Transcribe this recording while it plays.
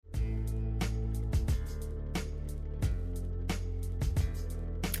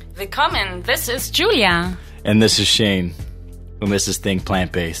Willkommen, this is Julia. And this is Shane. And this is Think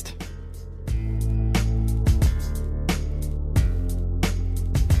Plant-Based.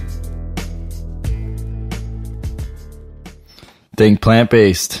 Think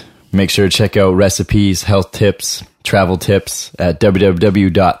Plant-Based. Make sure to check out recipes, health tips, travel tips at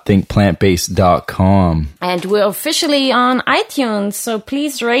www.thinkplantbased.com. And we're officially on iTunes, so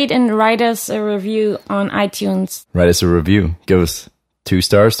please rate and write us a review on iTunes. Write us a review. Give us 2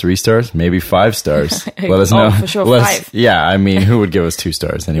 stars, 3 stars, maybe 5 stars. Let us know. For sure, 5. Yeah, I mean, who would give us 2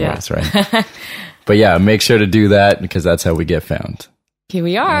 stars anyways, right? But yeah, make sure to do that because that's how we get found. Here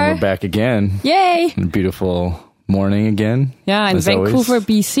we are. And we're back again. Yay! Beautiful morning again. Yeah, in Vancouver, always.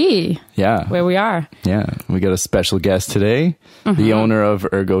 BC. Yeah. Where we are. Yeah. We got a special guest today, the owner of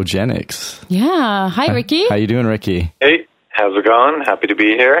Ergogenics. Yeah. Hi, Ricky. How you doing, Ricky? Hey, how's it going? Happy to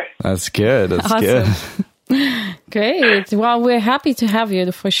be here. That's good. That's Awesome. good. Great. Well, we're happy to have you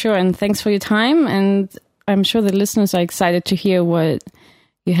for sure. And thanks for your time. And I'm sure the listeners are excited to hear what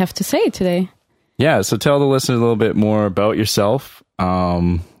you have to say today. Yeah. So tell the listeners a little bit more about yourself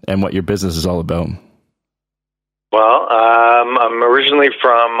and what your business is all about. Well, I'm originally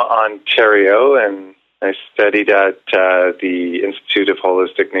from Ontario, and I studied at the Institute of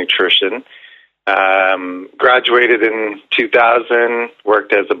Holistic Nutrition. Graduated in 2000,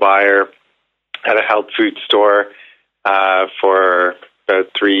 worked as a buyer at a health food store for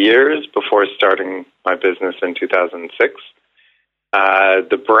about 3 years before starting my business in 2006.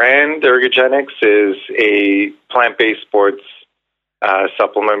 The brand Ergogenics is a plant-based sports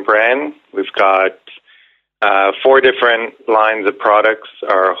supplement brand. We've got 4 different lines of products: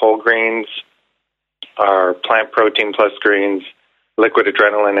 our whole greens, our plant protein plus greens, liquid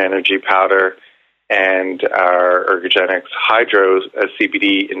adrenaline energy powder, and our Ergogenics Hydro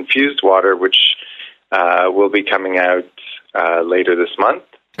CBD infused water, which will be coming out later this month.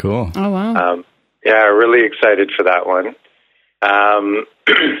 Cool. Oh, wow. Yeah, really excited for that one.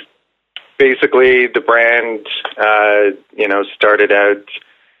 Basically, the brand, started out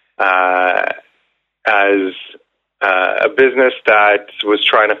as a business that was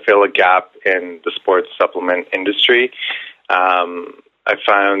trying to fill a gap in the sports supplement industry. I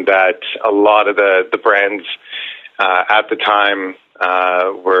found that a lot of the brands at the time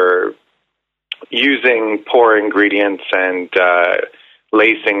were using poor ingredients and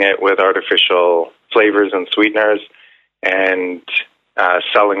lacing it with artificial flavors and sweeteners and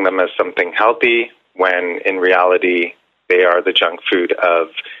selling them as something healthy when in reality they are the junk food of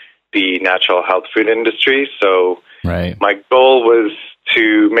the natural health food industry. So my goal was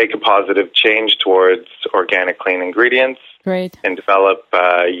to make a positive change towards organic, clean ingredients. Great. And develop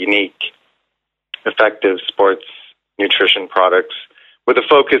unique, effective sports nutrition products with a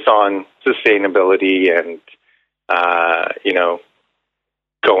focus on sustainability and,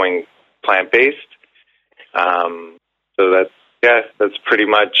 going plant-based. So that's pretty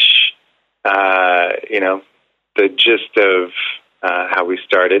much, the gist of how we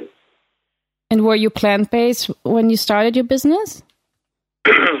started. And were you plant-based when you started your business?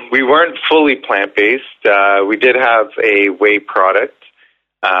 We weren't fully plant-based. We did have a whey product,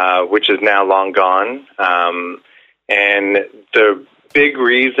 which is now long gone. And the big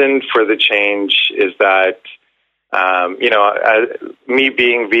reason for the change is that, me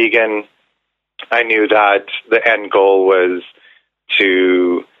being vegan, I knew that the end goal was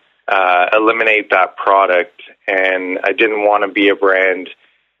to eliminate that product. And I didn't want to be a brand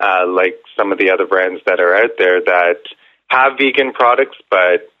like some of the other brands that are out there that have vegan products,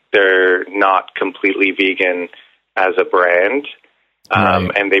 but they're not completely vegan as a brand.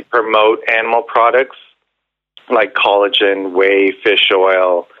 And they promote animal products like collagen, whey, fish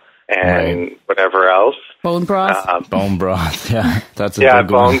oil, and whatever else. Bone broth. Bone broth, yeah. That's a big bone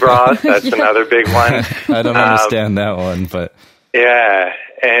one. broth, that's another big one. I don't understand that one, but... Yeah,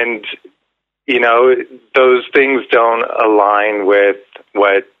 and, those things don't align with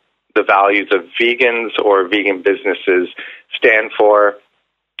what the values of vegans or vegan businesses stand for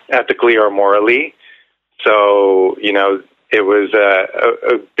ethically or morally. So, it was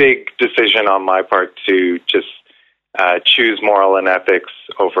a big decision on my part to just choose moral and ethics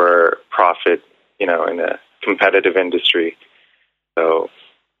over profit, in a competitive industry. So,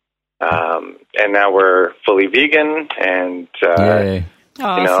 and now we're fully vegan and, awesome.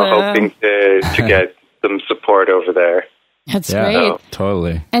 hoping to get some support over there. That's great.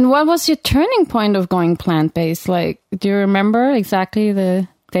 Totally. And what was your turning point of going plant-based? Do you remember exactly the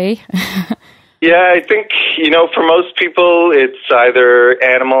day? Yeah, I think, for most people, it's either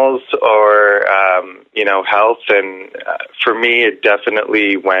animals or, health. And for me, it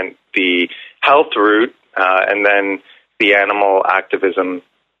definitely went the health route and then the animal activism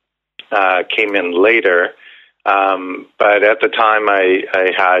came in later. But at the time,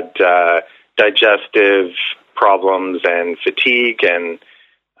 I had digestive problems and fatigue, and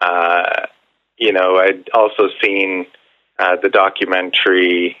I'd also seen the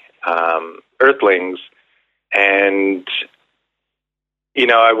documentary Earthlings, and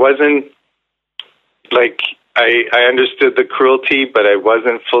I wasn't I understood the cruelty, but I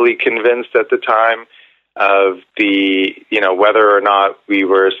wasn't fully convinced at the time of the whether or not we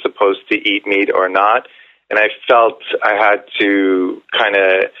were supposed to eat meat or not. And I felt I had to kind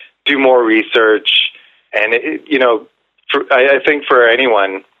of do more research. And, I think for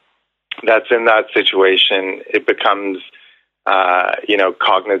anyone that's in that situation, it becomes,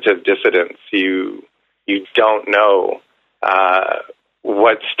 cognitive dissonance. You don't know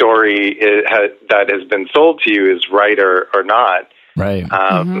what story that has been sold to you is right or not. Right.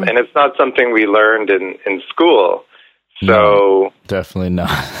 And it's not something we learned in school. So no, definitely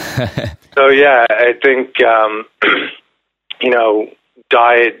not. So yeah, I think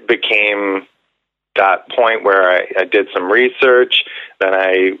diet became that point where I did some research. Then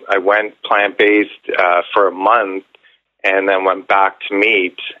I went plant-based for a month, and then went back to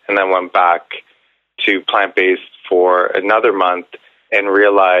meat, and then went back to plant-based for another month, and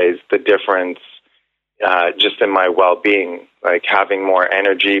realized the difference just in my well-being, like having more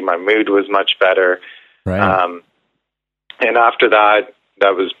energy. My mood was much better. Right. And after that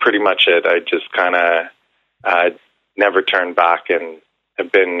was pretty much it. I just kind of never turned back, and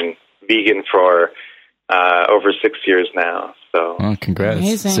have been vegan for over 6 years now. So, well, congrats.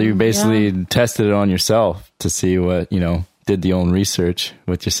 Amazing. So you basically tested it on yourself to see what, did the own research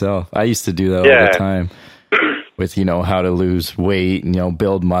with yourself. I used to do that all the time with, how to lose weight and,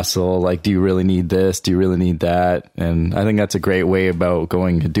 build muscle. Like, do you really need this? Do you really need that? And I think that's a great way about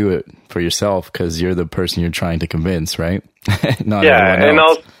going to do it for yourself, because you're the person you're trying to convince, right? Not everyone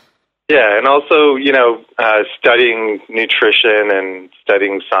else. And also, studying nutrition and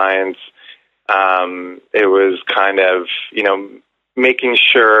studying science, it was kind of, making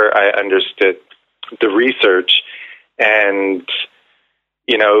sure I understood the research and,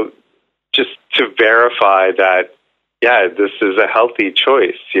 just to verify that, this is a healthy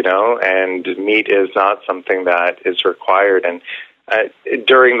choice, and meat is not something that is required. And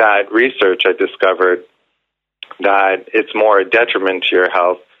during that research, I discovered that it's more a detriment to your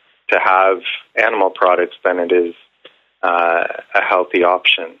health to have animal products than it is a healthy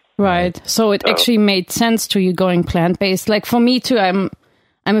option. Right. So it actually made sense to you going plant-based. Like for me too, I'm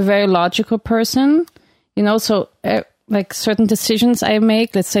a very logical person, so like certain decisions I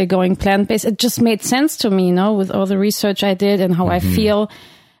make, let's say going plant-based, it just made sense to me, with all the research I did and how I feel.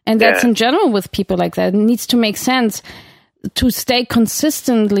 And that's in general with people like that. It needs to make sense to stay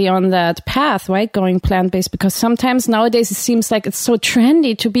consistently on that path, right? Going plant-based, because sometimes nowadays it seems like it's so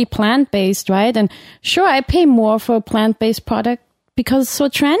trendy to be plant-based, right? And sure, I pay more for a plant-based product because it's so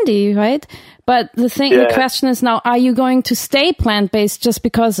trendy, right? But the question is now, are you going to stay plant-based just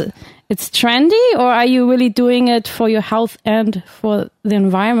because it's trendy, or are you really doing it for your health and for the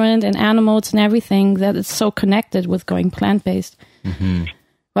environment and animals and everything that is so connected with going plant-based? Mm-hmm.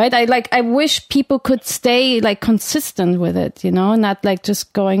 Right? I wish people could stay consistent with it, not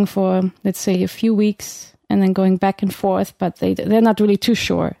just going for, let's say, a few weeks and then going back and forth, but they're not really too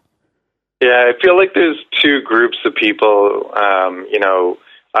sure. Yeah, I feel like there's two groups of people,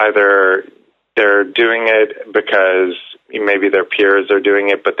 either they're doing it because maybe their peers are doing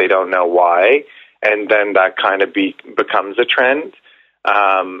it, but they don't know why, and then that kind of becomes a trend.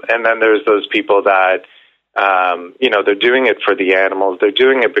 And then there's those people that, they're doing it for the animals. They're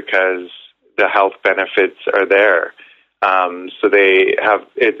doing it because the health benefits are there. So they have,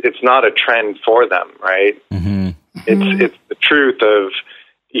 it's not a trend for them, right? Mm-hmm. It's the truth of,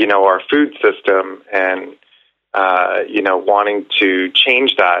 our food system and, wanting to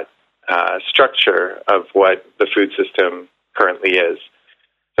change that structure of what the food system currently is.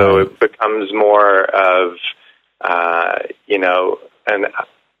 So it becomes more of, an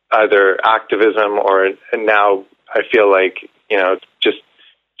either activism or, and now I feel like, just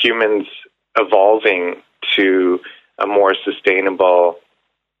humans evolving to a more sustainable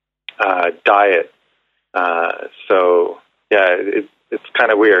diet. So, it's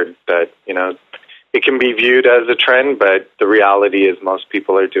kind of weird that, it can be viewed as a trend, but the reality is most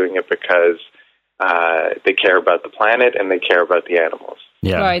people are doing it because they care about the planet and they care about the animals.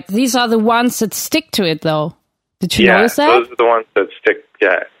 Yeah. Right. These are the ones that stick to it, though. Did you notice that? Those are the ones that stick,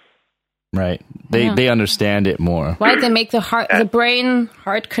 Right. They understand it more. Right. They make the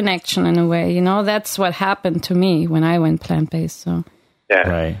brain-heart connection in a way. That's what happened to me when I went plant-based. So.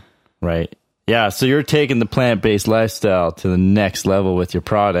 Yeah. Right. Yeah, so you're taking the plant-based lifestyle to the next level with your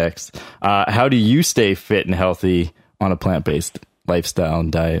products. How do you stay fit and healthy on a plant-based lifestyle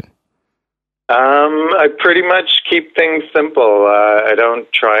and diet? I pretty much keep things simple. I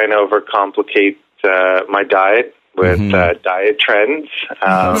don't try and overcomplicate my diet with diet trends.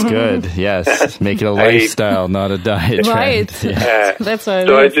 That's good. Yes, make it a lifestyle, not a diet right. trend. Yeah. That's what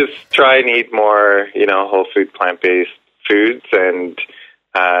so I just try and eat more, whole food, plant-based foods, and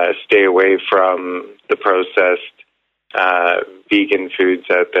stay away from the processed vegan foods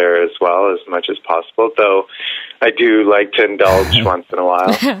out there as well, as much as possible. Though I do like to indulge once in a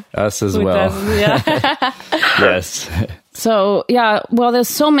while. Us as well. Yeah. Yes. So, well, there's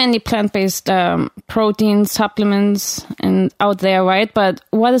so many plant-based protein supplements out there, right? But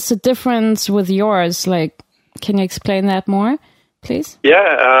what is the difference with yours? Like, can you explain that more, please?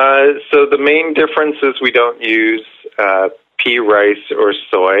 Yeah. So the main difference is we don't use pea, rice, or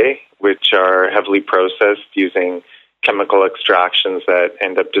soy, which are heavily processed using chemical extractions that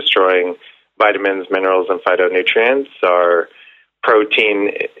end up destroying vitamins, minerals, and phytonutrients. Our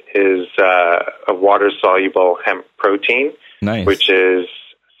protein is a water-soluble hemp protein, nice. Which is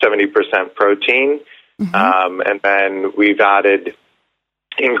 70% protein. And then we've added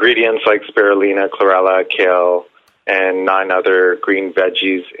ingredients like spirulina, chlorella, kale, and 9 other green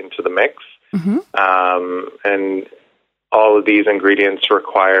veggies into the mix. And all of these ingredients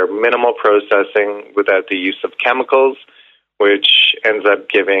require minimal processing without the use of chemicals, which ends up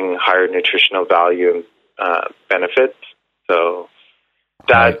giving higher nutritional value and benefits. So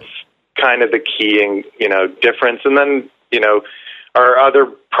that's kind of the key, difference. And then, our other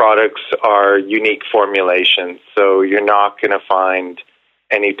products are unique formulations. So you're not going to find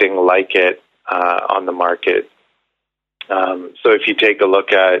anything like it on the market. So if you take a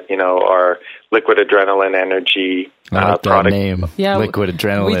look at, our liquid adrenaline energy product name, liquid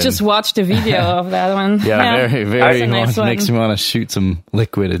adrenaline. We just watched a video of that one. Very, very nice. Makes me want to shoot some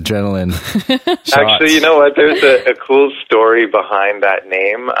liquid adrenaline. Shots. Actually, you know what? There's a cool story behind that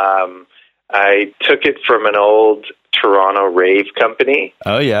name. I took it from an old Toronto rave company.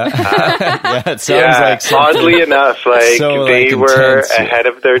 Oh yeah, it sounds like something. Oddly enough, they were ahead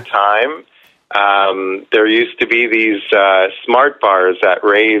of their time. There used to be these smart bars at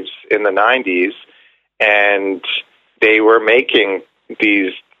raves in the 90s, and they were making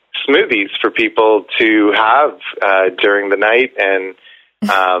these smoothies for people to have during the night and,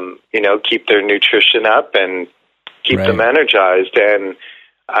 keep their nutrition up and keep them energized. And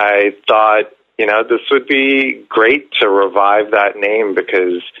I thought, this would be great to revive that name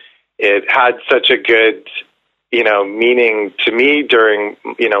because it had such a good, meaning to me during,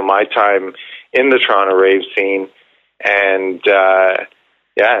 my time in the Toronto rave scene, and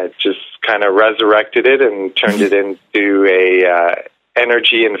it just kind of resurrected it and turned it into a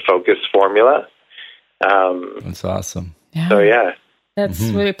energy and focus formula. That's awesome. So that's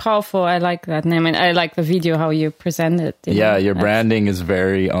really powerful. I like that name, and I like the video how you present it. Your branding is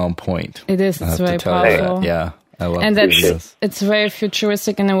very on point. It is. It's very powerful. Yeah. I love and it's very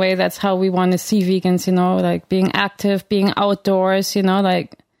futuristic in a way. That's how we want to see vegans, like being active, being outdoors,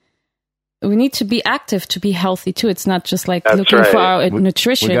 we need to be active to be healthy too. It's not just like looking for our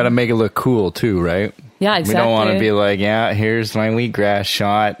nutrition. We got to make it look cool too, right? Yeah, exactly. We don't want to be like, here's my wheatgrass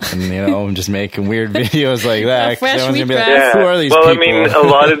shot, and I'm just making weird videos like that. Fresh wheatgrass. Be like, who are these people? I mean, a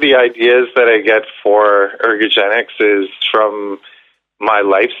lot of the ideas that I get for ergogenics is from my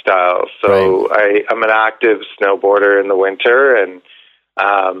lifestyle. So I'm an active snowboarder in the winter, and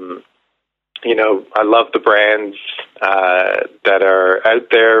I love the brands that are out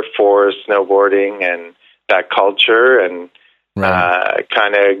there for snowboarding and that culture, and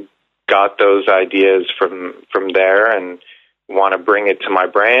kind of got those ideas from there and want to bring it to my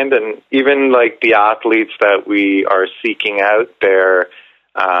brand. And even like the athletes that we are seeking out, they're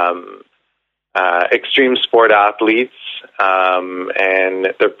extreme sport athletes, and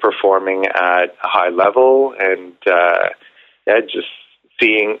they're performing at a high level, and just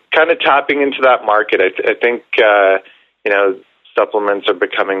kind of tapping into that market. I think, supplements are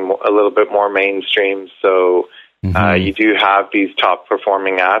becoming a little bit more mainstream. So you do have these top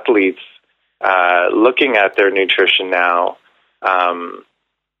performing athletes looking at their nutrition now.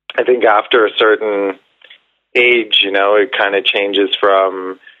 I think after a certain age, it kind of changes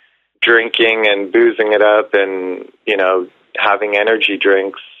from drinking and boozing it up and, having energy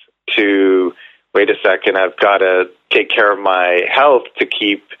drinks to, wait a second, I've got to take care of my health to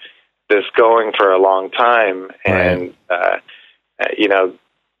keep this going for a long time. And,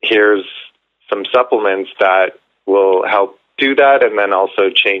 here's some supplements that will help do that. And then also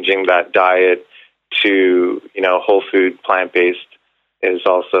changing that diet to, whole food, plant-based is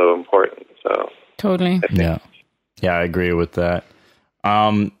also important. So totally. Yeah, I agree with that.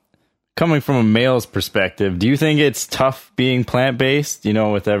 Coming from a male's perspective, do you think it's tough being plant-based? You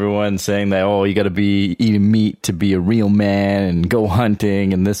know, with everyone saying that, oh, you got to be eating meat to be a real man and go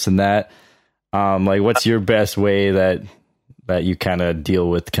hunting and this and that. Like, what's your best way that you kind of deal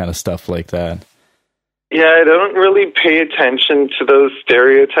with kind of stuff like that? Yeah, I don't really pay attention to those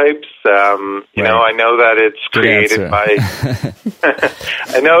stereotypes. You know, I know that it's created by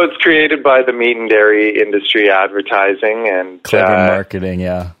I know it's created by the meat and dairy industry advertising and clever marketing,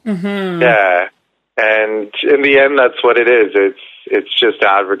 yeah. Mm-hmm. Yeah. And in the end that's what it is. It's just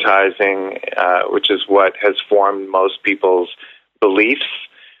advertising, which is what has formed most people's beliefs.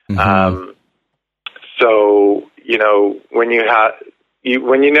 Mm-hmm. So, you know, when you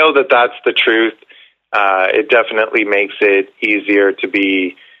know that that's the truth, it definitely makes it easier to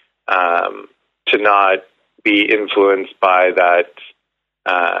be to not be influenced by that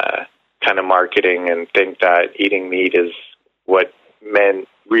kind of marketing and think that eating meat is what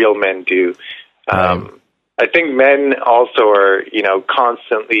real men do. I think men also are, you know,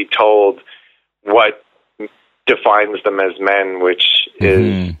 constantly told what defines them as men, which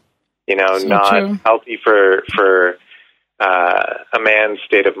is, you know, so not true. Healthy for a man's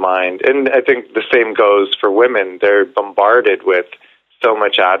state of mind. And I think the same goes for women. They're bombarded with so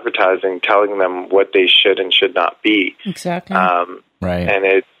much advertising telling them what they should and should not be. Exactly. Right. And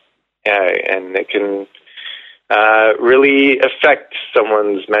it can really affect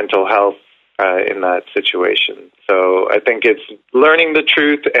someone's mental health in that situation. So I think it's learning the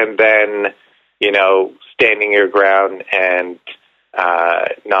truth and then, you know, standing your ground and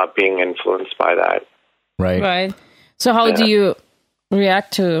not being influenced by that. Right. Right. So how do you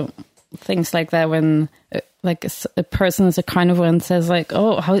react to things like that when like a person is a carnivore and says like,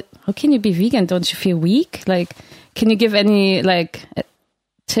 oh, how can you be vegan? Don't you feel weak? Like, can you give any like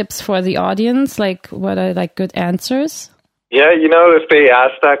tips for the audience? Like, what are like good answers? Yeah, you know, if they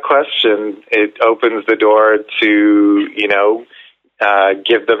ask that question, it opens the door to, you know,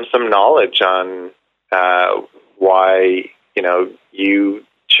 give them some knowledge on why, you know, you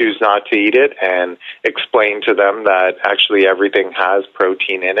choose not to eat it and explain to them that actually everything has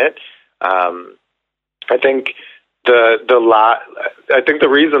protein in it. I think the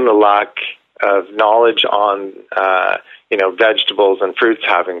reason the lack of knowledge on you know, vegetables and fruits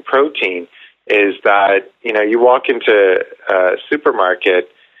having protein is that, you know, you walk into a supermarket,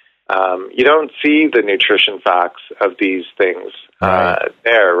 you don't see the nutrition facts of these things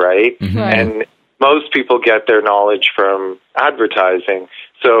there, right? Mm-hmm. And most people get their knowledge from advertising.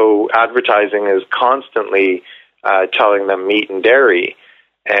 So advertising is constantly telling them meat and dairy.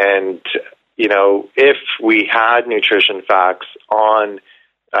 And, you know, if we had nutrition facts on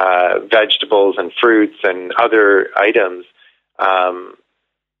vegetables and fruits and other items,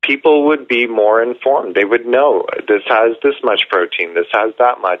 people would be more informed. They would know this has this much protein, this has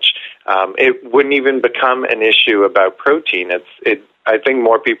that much. It wouldn't even become an issue about protein. I think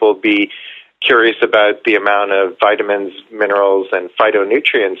more people would be curious about the amount of vitamins, minerals, and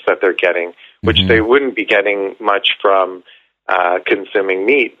phytonutrients that they're getting, which they wouldn't be getting much from consuming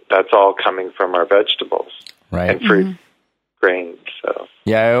meat. That's all coming from our vegetables and fruit, grains. So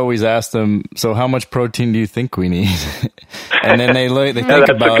yeah, I always ask them, so how much protein do you think we need? And then they think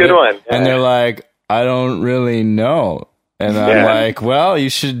about it, and they're like, I don't really know. And I'm like, well, you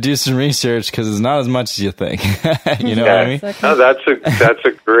should do some research because it's not as much as you think. You know what I mean? Exactly. No, that's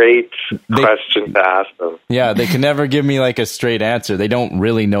a great question to ask them. Yeah, they can never give me like a straight answer. They don't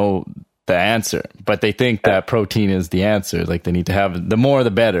really know the answer, but they think that protein is the answer. Like they need to have the more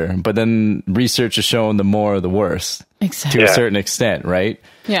the better. But then research has shown the more the worse. Exactly. To a certain extent, right?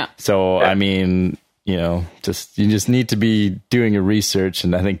 Yeah. So I mean, you know, you just need to be doing your research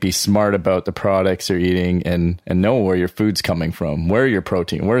and I think be smart about the products you're eating and know where your food's coming from. Where your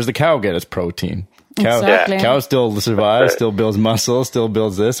protein? Where does the cow get its protein? Cow still survives, still builds muscle, still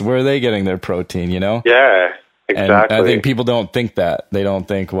builds this. Where are they getting their protein, you know? Yeah, exactly. And I think people don't think that. They don't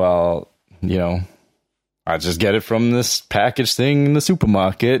think, well, you know, I just get it from this packaged thing in the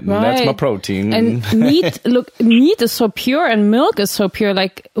supermarket, and that's my protein. And meat is so pure, and milk is so pure.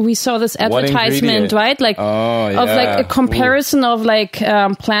 Like we saw this advertisement, right? Like of like a comparison of like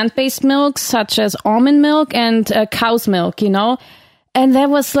plant-based milks, such as almond milk and cow's milk, you know. And that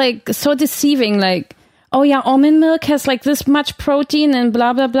was like so deceiving. Like, oh yeah, almond milk has like this much protein and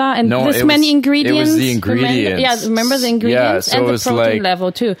blah blah blah, and many ingredients. It was the ingredients. Remember the ingredients so and the protein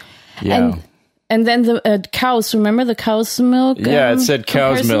level too. Yeah. And then the cows, remember the cow's milk? Yeah, it said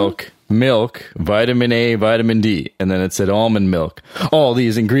cow's milk. milk, vitamin A, vitamin D, and then it said almond milk. All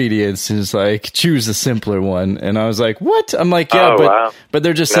these ingredients, and it's like, choose the simpler one. And I was like, what? I'm like, yeah, but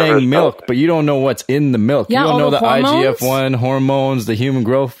they're just saying milk, but you don't know what's in the milk. Yeah, you don't know the hormones? IGF-1 hormones, the human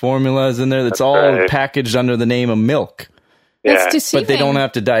growth formulas in there. That's all packaged under the name of milk. That's deceiving. But they don't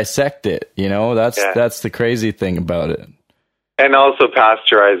have to dissect it, you know? That's the crazy thing about it. And also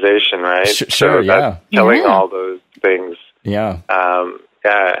pasteurization, right? Sure, so killing all those things. Yeah.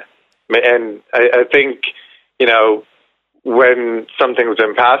 And I think, you know, when something's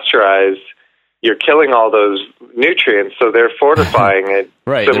been pasteurized, you're killing all those nutrients, so they're fortifying it,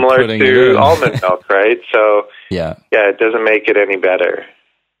 right, similar to almond milk, right? So, it doesn't make it any better.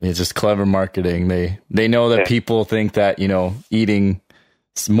 It's just clever marketing. They know that people think that, you know, eating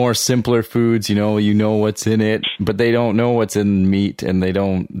more simpler foods, you know what's in it, but they don't know what's in meat, and they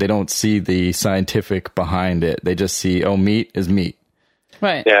don't see the scientific behind it. They just see, meat is meat.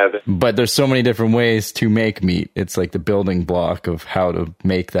 Right. Yeah. But there's so many different ways to make meat. It's like the building block of how to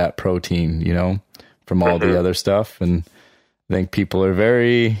make that protein, you know, from all the other stuff. And I think people are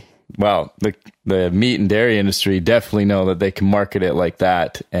the meat and dairy industry definitely know that they can market it like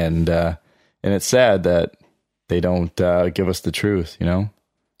that. And it's sad that they don't give us the truth, you know?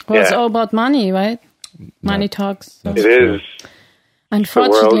 Well, it's all about money, right? Money talks. So. It is.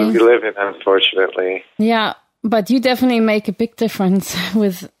 Unfortunately. The world we live in, unfortunately. Yeah. But you definitely make a big difference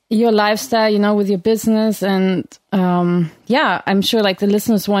with your lifestyle, you know, with your business. And I'm sure like the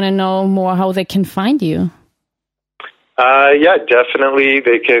listeners want to know more how they can find you. Definitely.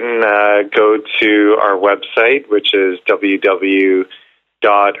 They can go to our website, which is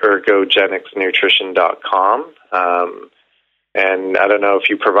www.ergogenicsnutrition.com. And I don't know if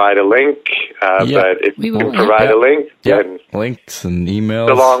you provide a link, but if you can provide a link, then links and emails.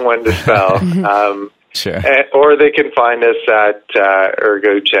 It's a long one to spell. Sure. Or they can find us at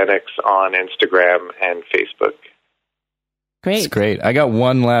Ergogenics on Instagram and Facebook. Great. That's great. I got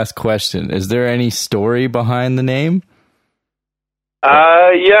one last question. Is there any story behind the name?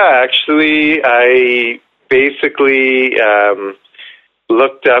 Actually, I basically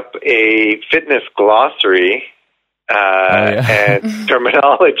looked up a fitness glossary and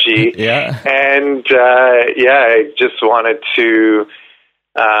terminology. And I just wanted to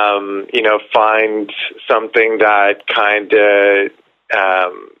find something that kind of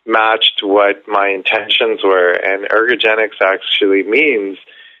matched what my intentions were. And ergogenics actually means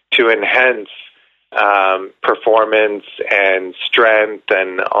to enhance performance and strength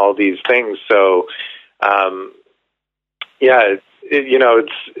and all these things. So,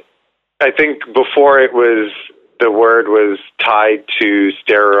 I think before the word was tied to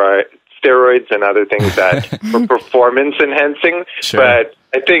steroids and other things that were performance enhancing. Sure. But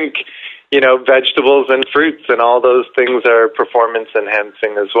I think, vegetables and fruits and all those things are performance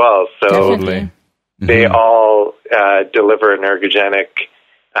enhancing as well. So Definitely. They all deliver an ergogenic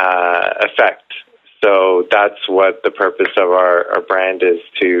effect. So that's what the purpose of our brand is,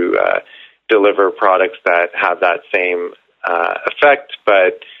 to deliver products that have that same effect,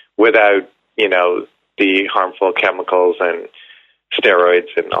 but without, the harmful chemicals and steroids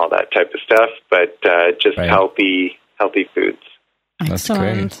and all that type of stuff, but just healthy foods. That's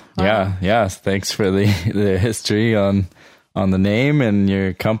great. Wow. Yeah. Thanks for the history on the name and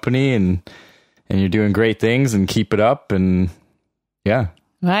your company, and you're doing great things, and keep it up. And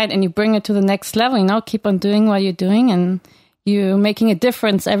right. And you bring it to the next level, keep on doing what you're doing, and you're making a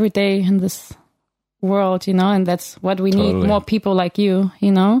difference every day in this world, and that's what we need, more people like you,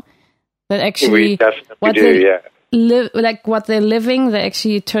 that actually what they're living, they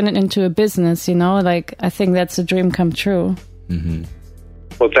actually turn it into a business, like I think that's a dream come true. Mm-hmm.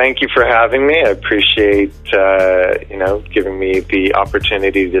 Well, thank you for having me. I appreciate, giving me the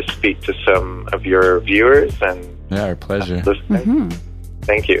opportunity to speak to some of your viewers. And our pleasure. Listening. Mm-hmm.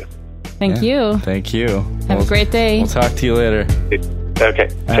 Thank you. Thank you. Thank you. Have a great day. We'll talk to you later. Okay.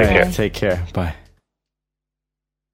 Take care. Take care. Bye.